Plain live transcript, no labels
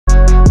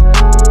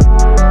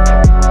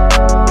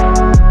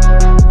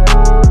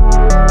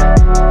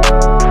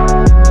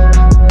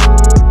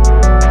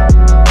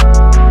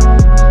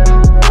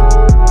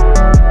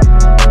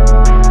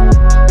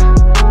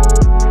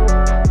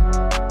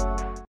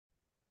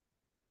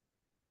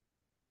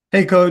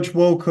Hey coach,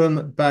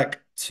 welcome back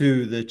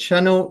to the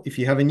channel. If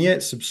you haven't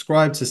yet,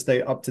 subscribe to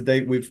stay up to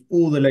date with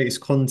all the latest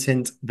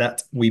content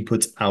that we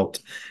put out.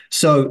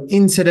 So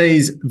in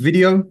today's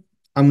video,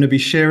 I'm going to be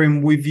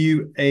sharing with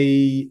you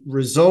a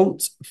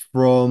result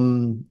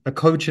from a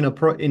coach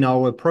in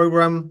our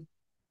program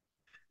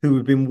who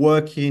we've been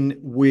working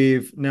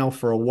with now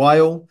for a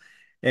while.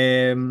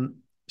 Um,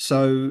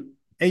 so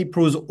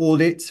April's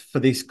audit for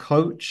this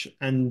coach,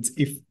 and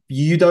if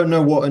you don't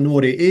know what an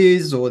audit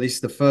is, or this is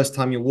the first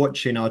time you're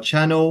watching our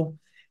channel,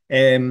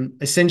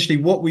 essentially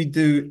what we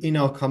do in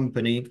our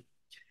company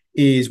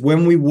is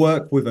when we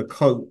work with a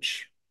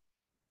coach,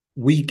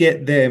 we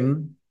get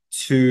them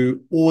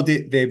to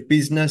audit their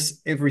business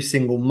every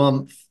single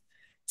month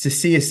to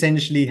see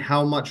essentially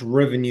how much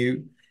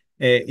revenue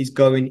is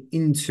going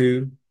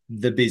into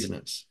the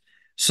business.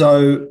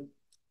 So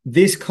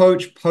this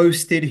coach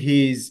posted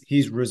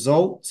his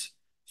result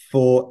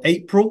for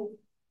April,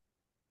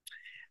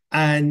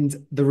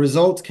 and the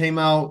result came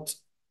out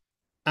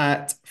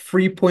at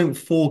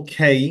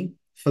 3.4K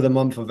for the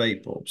month of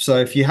April. So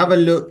if you have a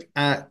look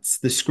at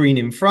the screen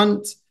in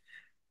front,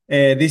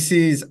 this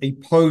is a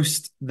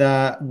post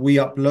that we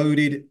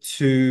uploaded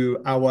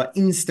to our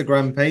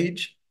Instagram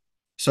page.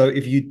 So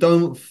if you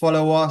don't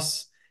follow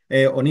us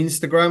on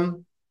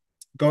Instagram,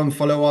 go and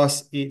follow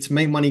us. It's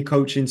Make Money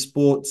Coaching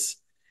Sports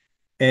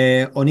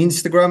on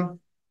Instagram.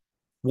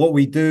 What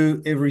we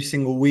do every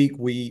single week,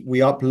 we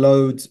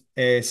upload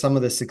some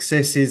of the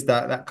successes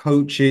that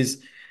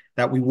coaches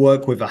that we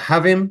work with are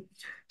having.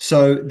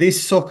 So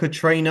this soccer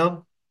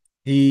trainer,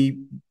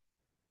 he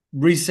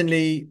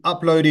recently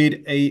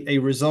uploaded a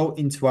result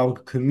into our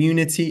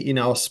community in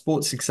our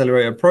Sports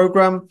Accelerator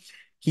program.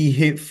 He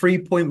hit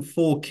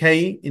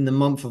 3.4K in the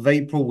month of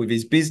April with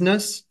his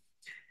business.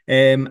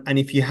 And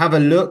if you have a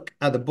look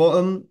at the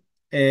bottom,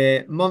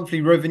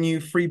 monthly revenue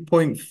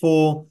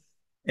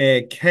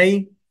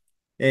 3.4K,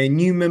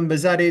 new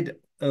members added,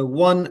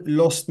 one,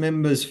 lost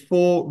members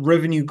four.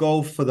 Revenue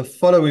goal for the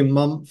following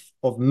month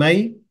of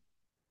May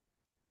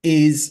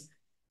is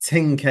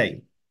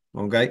 10K.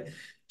 Okay.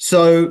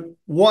 So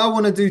what I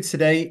want to do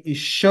today is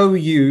show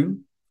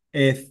you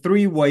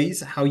three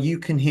ways how you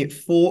can hit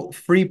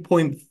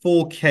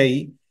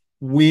 3.4K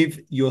with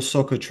your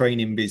soccer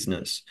training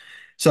business.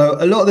 So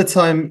a lot of the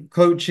time,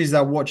 coaches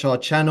that watch our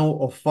channel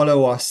or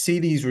follow us see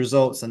these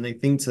results and they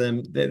think to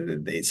them,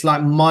 it's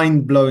like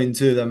mind blowing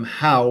to them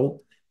how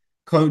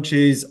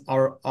coaches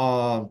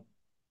are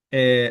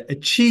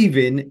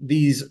achieving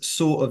these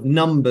sort of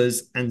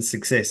numbers and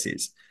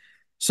successes.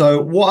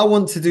 So what I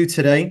want to do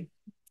today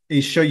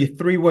is show you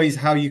three ways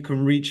how you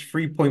can reach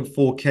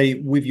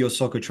 3.4K with your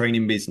soccer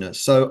training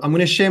business. So I'm going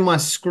to share my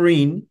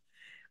screen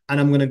and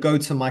I'm going to go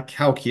to my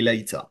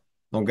calculator.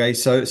 Okay,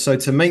 so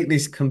to make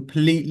this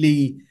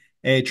completely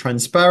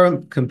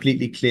transparent,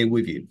 completely clear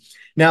with you.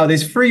 Now,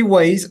 there's three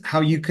ways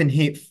how you can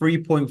hit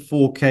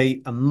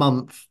 3.4K a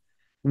month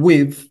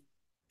with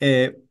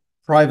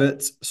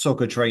private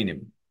soccer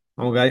training.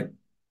 Okay,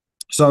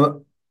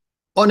 so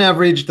on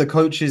average, the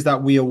coaches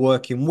that we are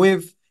working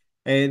with,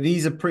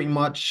 these are pretty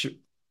much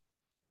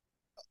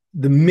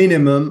the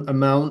minimum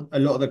amount a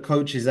lot of the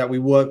coaches that we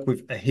work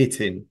with are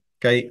hitting.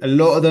 Okay, a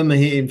lot of them are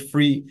hitting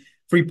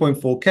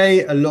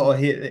 3.4K, a lot are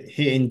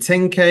hitting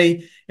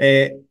 10K.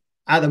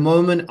 At the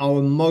moment,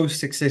 our most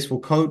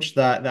successful coach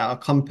that our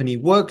company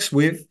works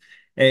with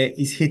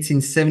is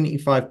hitting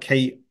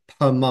 75K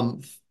per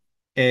month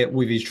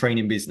with his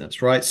training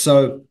business, right?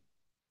 So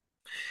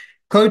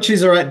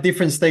coaches are at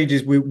different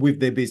stages with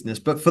their business,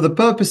 but for the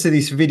purpose of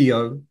this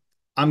video,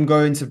 I'm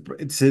going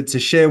to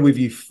share with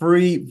you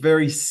three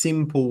very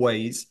simple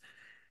ways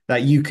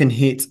that you can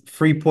hit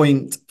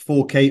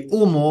 3.4K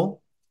or more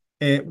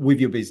with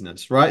your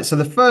business, right? So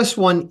the first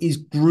one is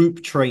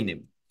group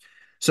training.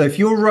 So if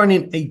you're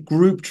running a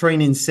group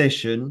training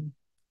session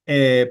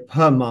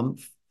per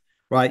month,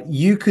 right,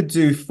 you could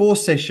do 4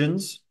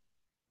 sessions,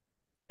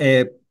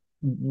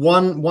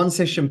 one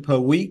session per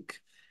week,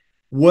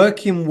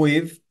 working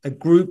with a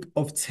group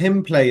of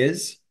 10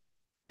 players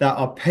that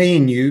are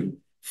paying you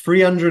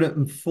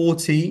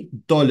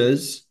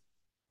 $340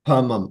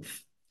 per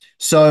month.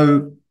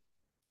 So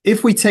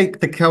if we take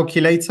the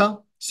calculator,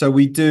 so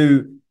we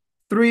do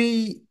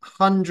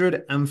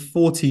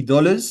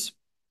 $340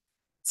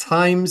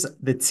 times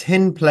the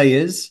 10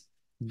 players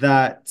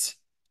that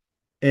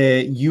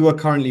you are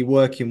currently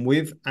working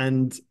with,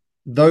 and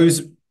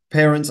those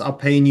parents are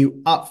paying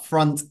you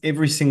upfront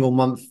every single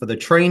month for the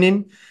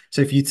training.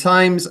 So if you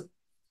times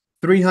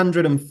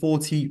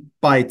 340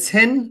 by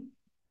 10,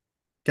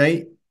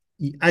 okay,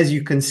 as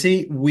you can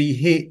see, we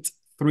hit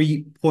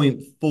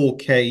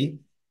 3.4K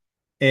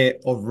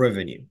of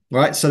revenue,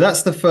 right? So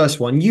that's the first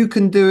one. You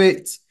can do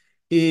it.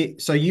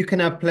 So you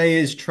can have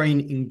players train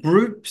in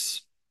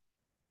groups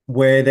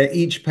where they're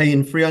each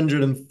paying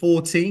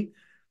 $340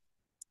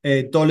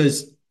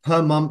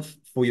 per month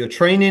for your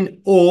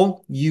training,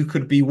 or you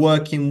could be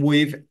working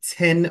with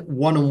 10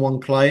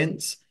 one-on-one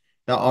clients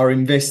that are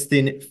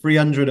investing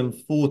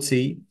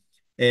 $340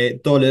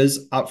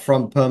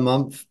 upfront per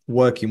month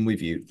working with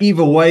you.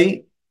 Either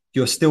way,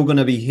 you're still going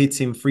to be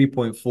hitting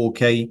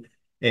 3.4K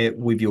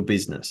with your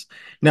business.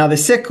 Now, the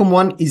second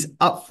one is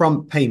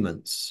upfront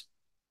payments.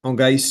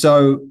 Okay,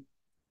 so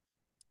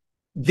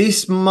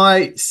this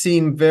might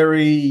seem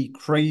very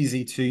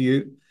crazy to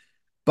you,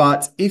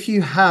 but if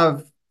you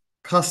have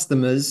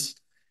customers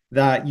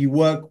that you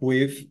work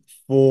with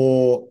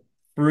for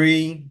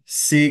 3,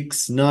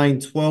 6, 9,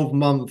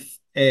 12-month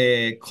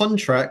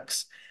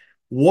contracts,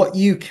 what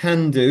you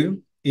can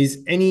do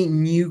is any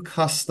new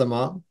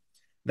customer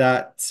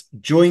that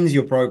joins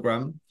your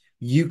program,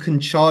 you can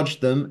charge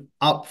them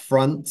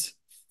upfront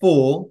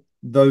for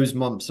those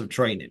months of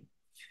training.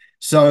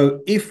 So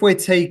if we're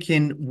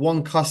taking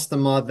one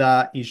customer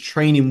that is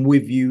training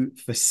with you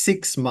for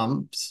 6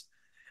 months,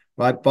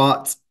 right?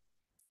 But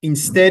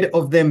instead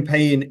of them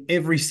paying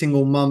every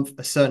single month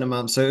a certain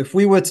amount, so if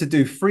we were to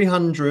do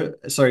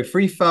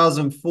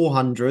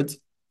 3,400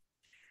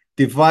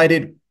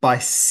 divided by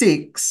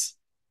 6,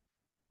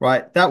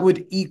 right? That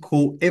would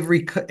equal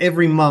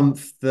every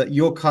month that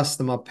your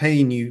customer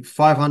paying you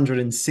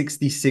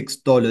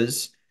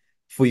 $566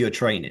 for your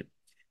training.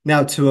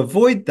 Now, to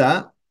avoid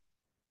that,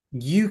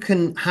 you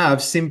can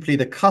have simply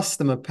the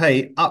customer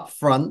pay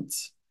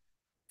upfront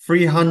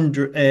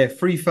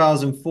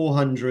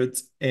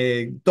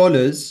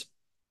 $3,400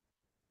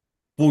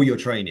 for your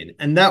training.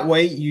 And that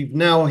way you've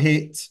now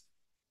hit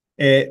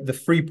the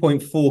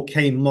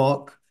 3.4K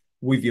mark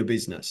with your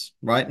business,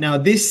 right? Now,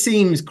 this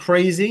seems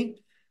crazy,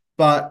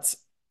 but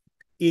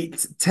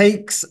it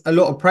takes a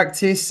lot of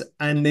practice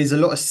and there's a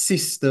lot of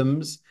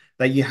systems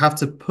that you have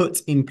to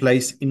put in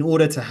place in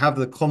order to have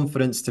the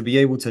confidence to be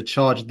able to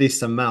charge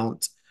this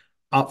amount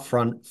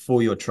upfront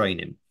for your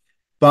training.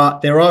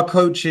 But there are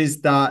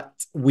coaches that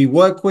we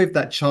work with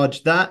that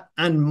charge that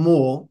and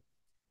more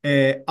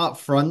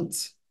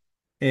upfront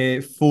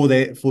for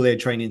their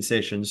training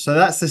sessions. So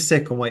that's the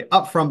second way,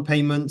 upfront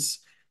payments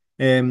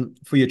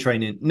for your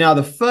training. Now,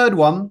 the third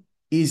one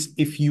is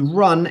if you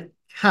run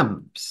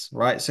camps,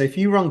 right? So if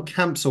you run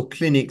camps or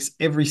clinics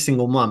every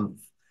single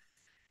month,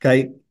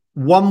 okay,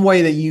 one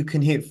way that you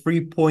can hit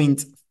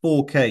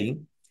 3.4K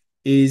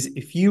is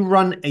if you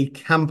run a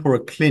camp or a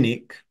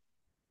clinic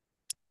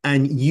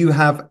and you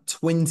have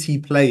 20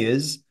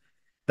 players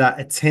that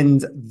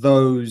attend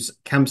those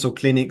camps or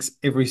clinics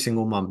every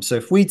single month. So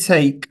if we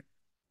take,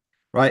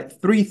 right,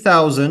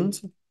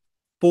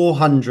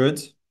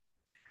 3,400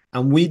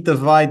 and we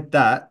divide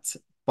that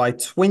by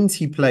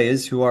 20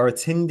 players who are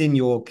attending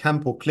your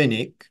camp or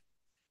clinic,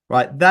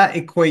 right, that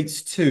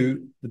equates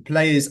to the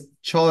players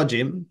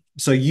charging.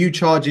 So you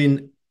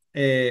charging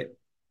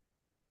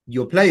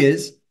your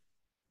players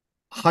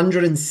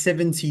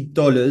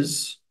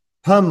 $170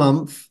 per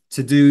month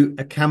to do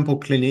a camp or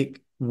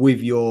clinic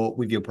with your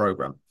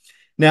program.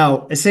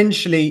 Now,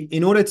 essentially,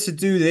 in order to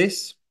do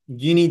this,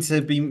 you need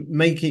to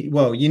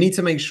you need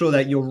to make sure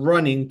that you're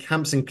running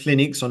camps and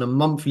clinics on a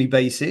monthly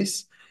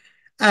basis,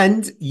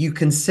 and you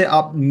can set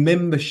up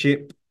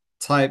membership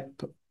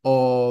type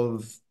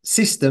of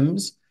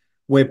systems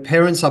where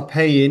parents are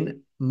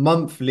paying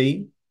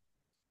monthly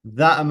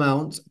that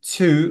amount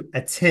to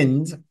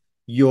attend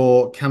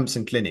your camps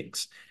and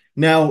clinics.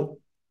 Now,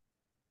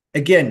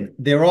 again,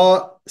 there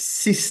are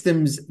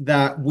systems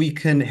that we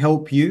can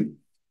help you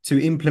to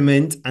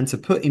implement and to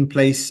put in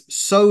place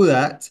so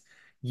that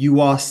you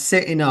are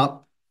setting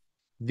up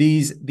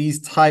these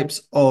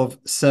types of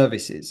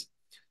services.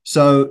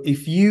 So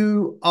if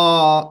you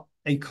are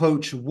a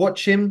coach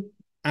watching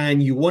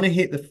and you want to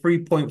hit the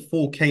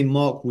 3.4K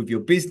mark with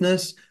your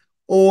business,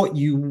 or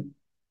you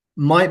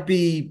might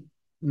be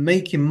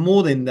making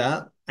more than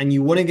that and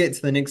you want to get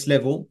to the next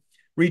level,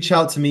 reach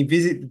out to me,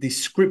 visit the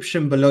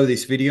description below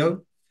this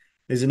video.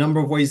 There's a number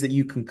of ways that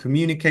you can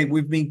communicate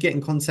with me, get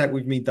in contact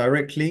with me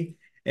directly,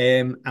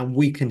 and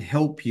we can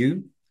help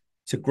you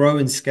to grow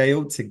and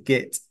scale to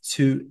get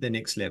to the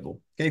next level.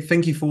 Okay,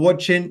 thank you for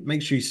watching.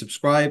 Make sure you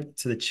subscribe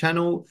to the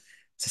channel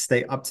to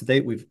stay up to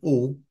date with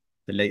all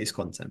the latest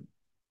content.